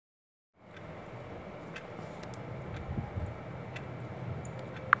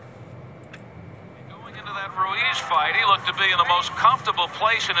Into that Ruiz fight, he looked to be in the most comfortable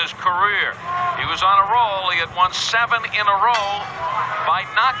place in his career. He was on a roll. He had won 7 in a row by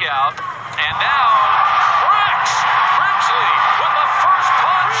knockout. And now, cracks Grimsley with the first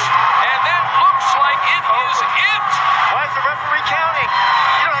punch. And that looks like it is it. Why is the referee counting?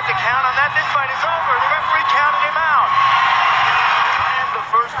 You don't have to count on that. This fight is over. The referee counted him out. And the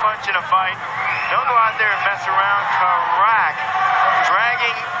first punch in a fight. Don't go out there and mess around. Crack.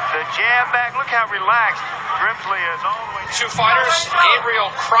 Dragging the jab back. Look how relaxed Grimsley is all the way. Two fighters, Gabriel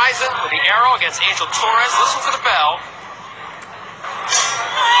Kreisen with the arrow against Angel Torres. Listen for the bell.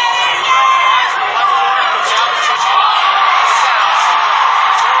 Kreisen, the left corner, comes out and touches south.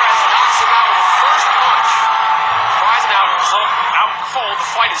 Torres knocks him out with the first punch. Kreisen out cold. The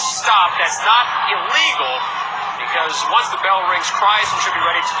fight is stopped. That's not illegal because once the bell rings, Kreisen should be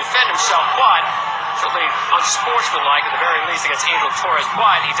ready to defend himself, but certainly unsportsmanlike at the very least against Angel Torres,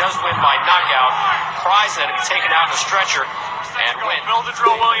 but he does win by knockout. Kreisen had to be taken out in a stretcher and win. Bill the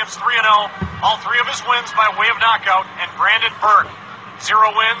Drill Williams 3-0, all 3 of his wins by way of knockout, and Brandon Burke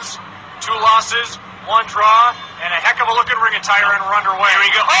 0 wins, 2 losses, 1 draw, and a heck of a looking ring attire, and we're underway. Here we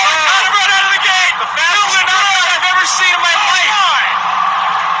go. Oh, right out of the gate! The fastest knockout I've ever seen in my life!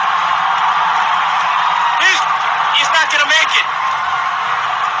 He's not going to make it.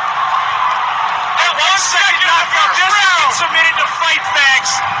 That 1-second knockout just gets submitted to Fight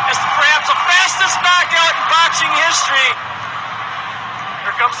Facts as perhaps the fastest knockout in boxing history.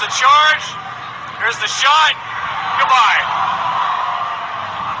 Here comes the charge. Here's the shot. Goodbye.